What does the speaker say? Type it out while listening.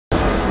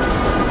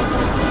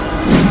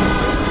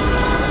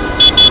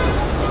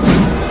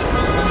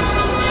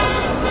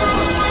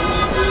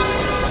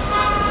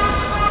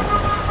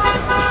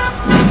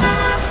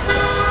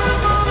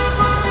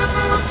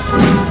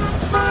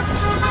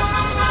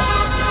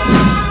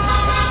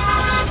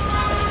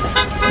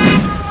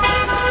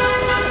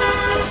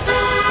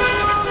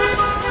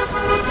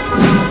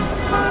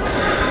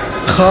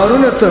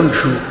خارونه تنګ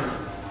شو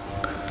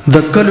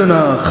د کلو نه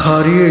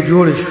خاریې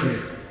جوړې شوې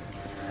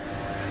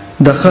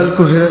د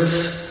خلکو حرص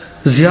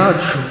زیات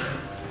شو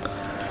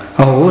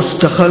او اوس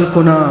د خلکو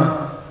نه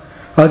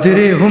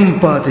ادرې هم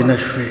پاتې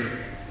نشوې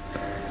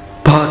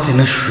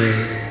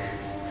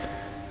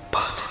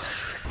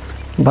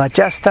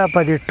باچا ستا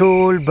په دې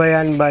ټول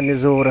بیان باندې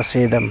زه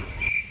ورسېدم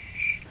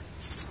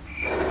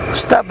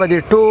ستا په دې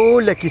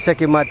ټوله کیسه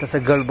کې ماته څه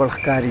ګړبړ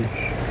ښکاري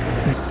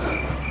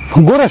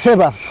ګوره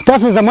صاحبه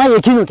تاسو زما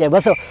یقین وکړئ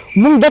بس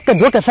موږ دکه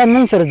دوه کسان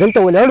موږ سره دلته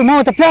ولاړو ما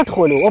ورته پلاټ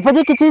خولو او په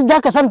دې کې چې دا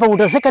کسان په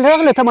موټرسایکل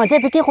راغله تماچه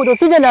یې پکې ایښود او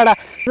سیده لاړه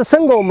زه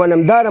څنګه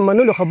ومنم دا د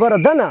منلو خبره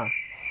ده نه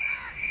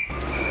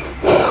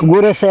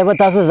ګوره صاحبه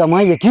تاسو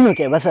زما یقین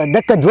وکړئ بس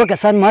دکه دوه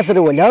کسان ما سره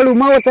ولاړو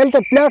ما ورته هلته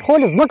پلاټ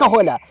خوله ځمکه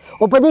خوله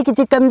او په دې کې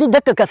چې کم دي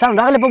دکه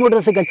کسان راغله په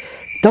موټرسایکل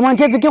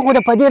تماچه یې پکې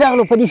ایښوده په دې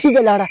راغلو په دې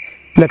سیده لاړه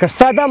لکه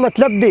ستا دا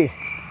مطلب دی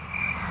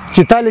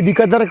چې تا له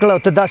دیکه درکړه او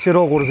ته داسې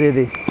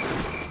راوغورځېدې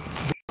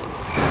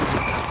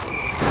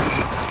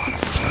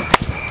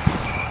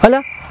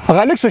هله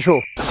هغه هلک څه شو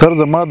سر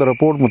زما د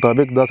رپورټ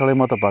مطابق دا سړی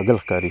ماته پاگل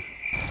ښکاري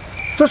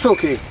ته څوک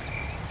یې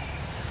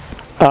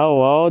او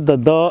د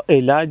ده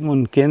علاج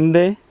ممکن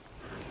دی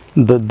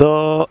د ده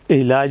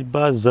علاج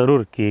به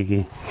ضرور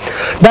کیږي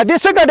دا دې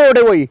څه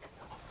ګډوډې وایي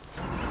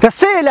د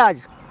څه علاج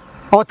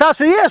او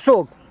تاسو یې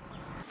څوک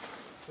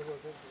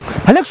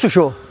هلک څه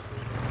شو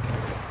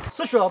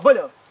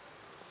بله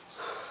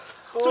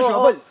څه شو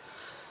بل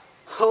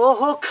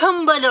اوهو کم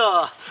بله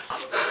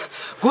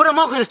ګوره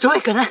ما خو درته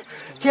وایي که نه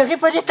چې هغې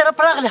په دې طرف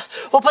راغله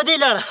او په دې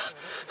لاړه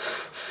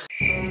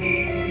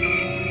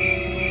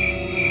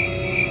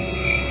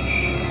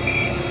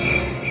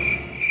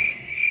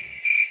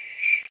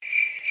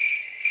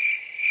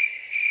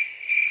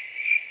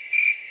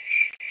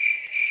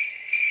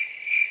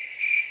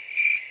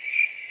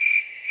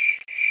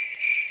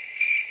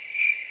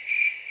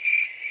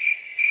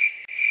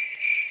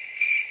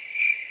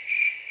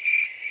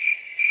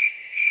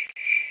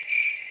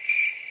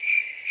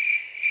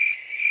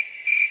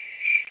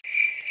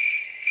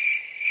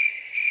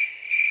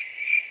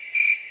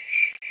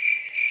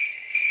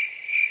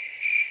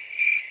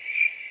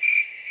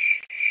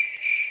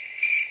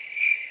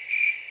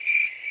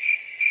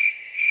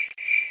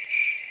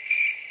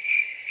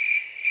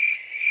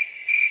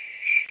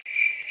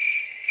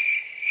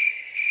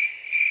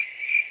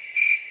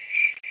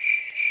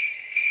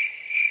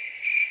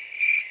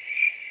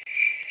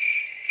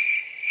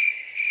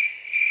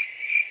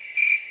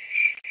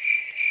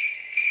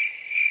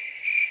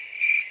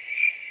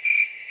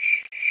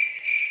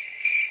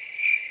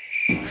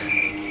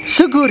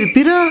څه ګورې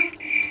پیره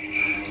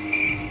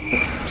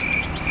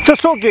ته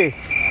څوک یې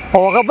او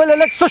هغه بل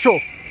هلک څه شو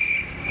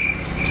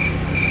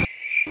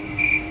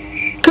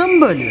کم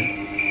بله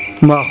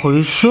ما خو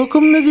هېڅوک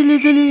هم نه دي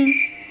لیدلي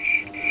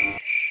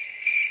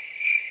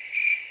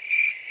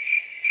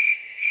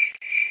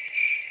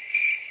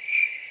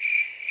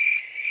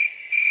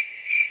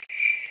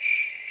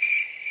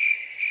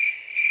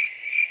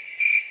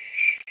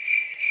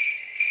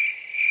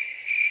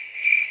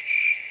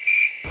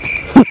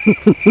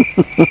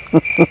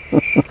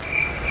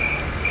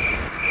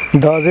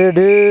دا ځای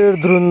ډېر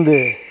دروند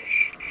دی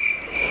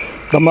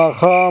د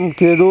ماښام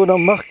کېدو نه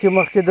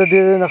مخکې د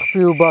دې نه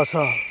خپې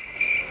وباسه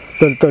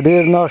دلته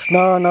ډېر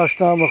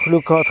ناشنا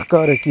مخلوقات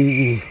ښکاره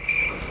کېږي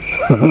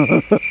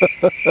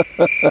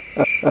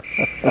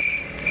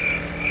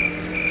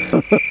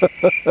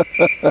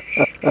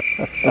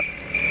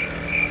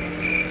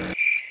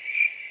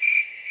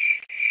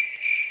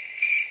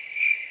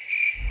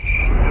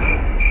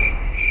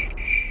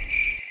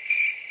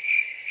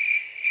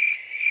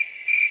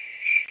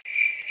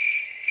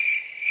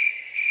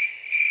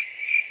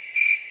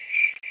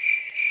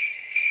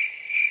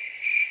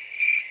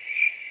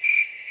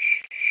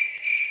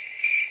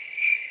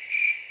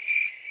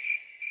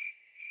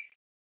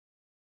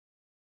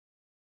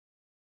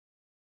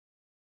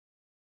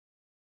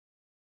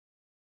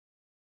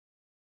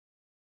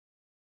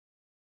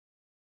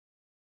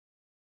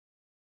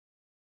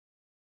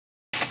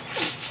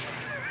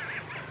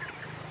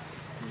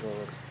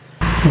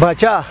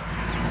باچا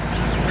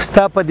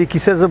ستا په دې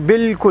کیسه زه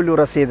بالکل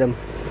ورسېدم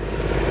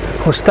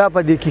خو ستا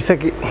په دې کیسه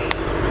کې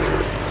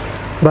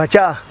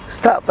باچا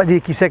ستا په دې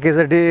کیسه کې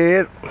زه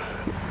ډېر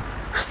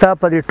ستا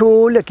په دې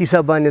ټوله کیسه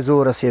باندې زه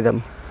ورسېدم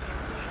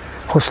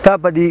خو ستا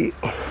په دې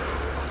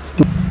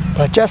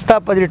باچا ستا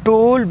په دې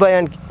ټول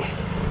بیان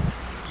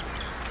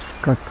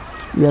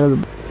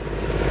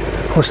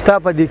خو ستا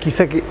په دې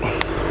کیسه کې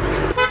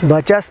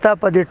باچا ستا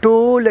په دې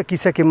ټوله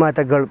کیسه کې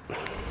ماته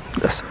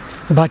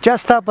باچا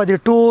ستا په دې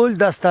ټول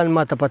داستان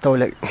ماته پته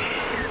ولګي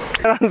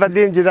په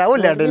دې چې دا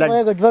ولېډه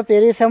لګ دوه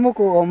پیرې سم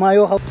وکړو او ما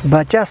یو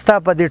باچا ستا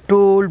په دې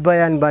ټول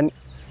بیان باندې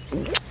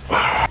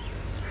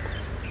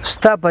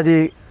ستا په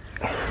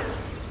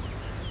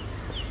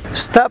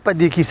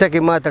دې کیسه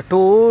کې ماته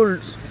ټول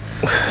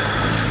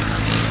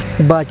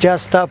باچا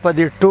ستا په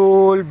دې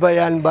ټول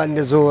بیان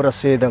باندې زه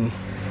ورسېدم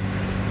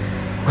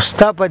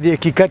ستا په دې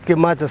حقیقت کې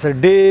ماته څه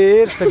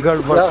ډېر څه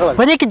ګډوډ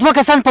په دې کې دوه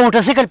کسان په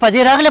موټرسایکل په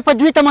دې راغله په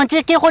دوی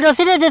تمانچې کېښودې او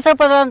سیدې دې سره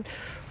په ځان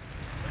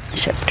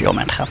شپ یو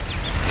منټ ښه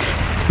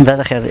دا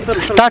د خیر دی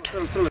سټارټ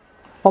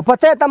او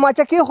پته یې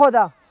تماچه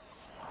کېښوده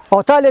او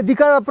تا له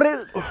دیکه پرې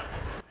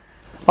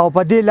او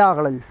په دې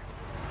لاغړل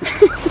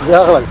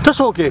ته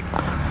څوک یې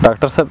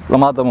ډاکټر صاحب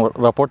زما د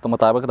رپورټ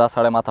مطابق دا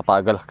سړی ماته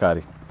پاگل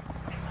ښکاري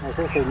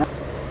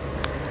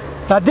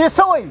دا دې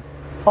څه وایي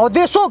او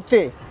دې څوک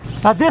دی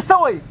دا دې څه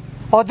وایي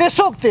او دې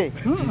څوک دی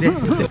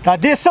دا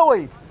دې څه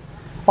وایي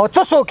او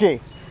ته څوک یې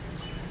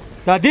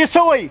دا دې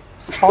څه وایي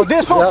او دې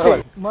څوک دی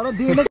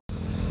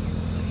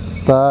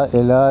ستا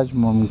علاج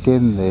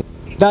ممکن دی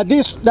دا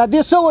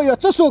دې څه وایي او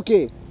ته څوک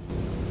یې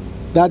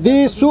دا دې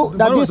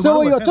څه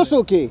وایي او ته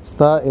څوک یې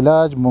ستا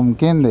علاج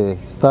ممکن دی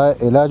ستا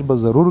علاج به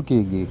ضرور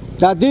کیږي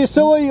دا دې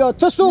څه وایي او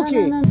ته څوک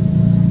یې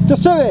ته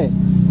څه وې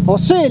او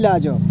څه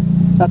علاج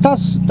دا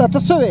ته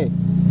څه وې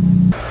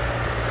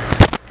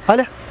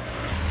هله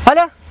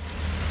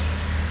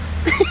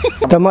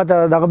ته ما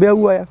ته دغه بیا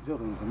ووایه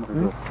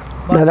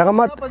دغه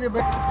ما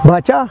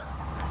باچا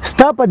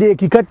ستا په دې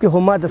حقیقت کې خو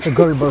ما ته څه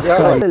ګړبړ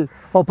ښکارل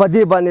او په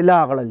دې باندې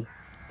لاغړل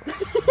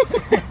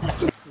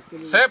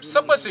صاحب څه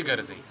پسې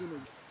ګرځئ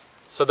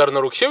څه درنه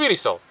روک شوي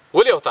ریسو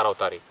ولې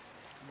اوتاري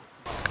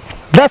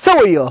دا څه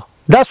وایي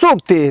دا څوک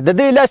دی د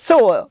دې علاج څه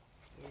وایه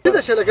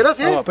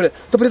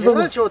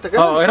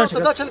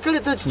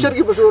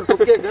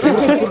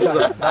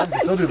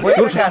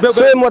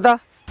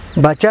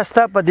باچا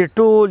ستا په دې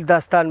ټول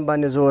داستان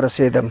باندې زه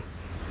ورسېدم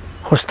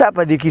خو ستا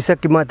په دې کیسه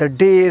کې ماته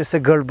ډېر څه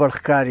ګړبړ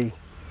ښکاري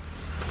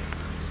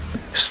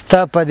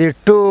ستا په دې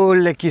ټول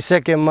کیسه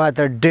کې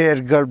ماته ډېر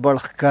ګړبړ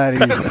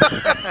ښکاري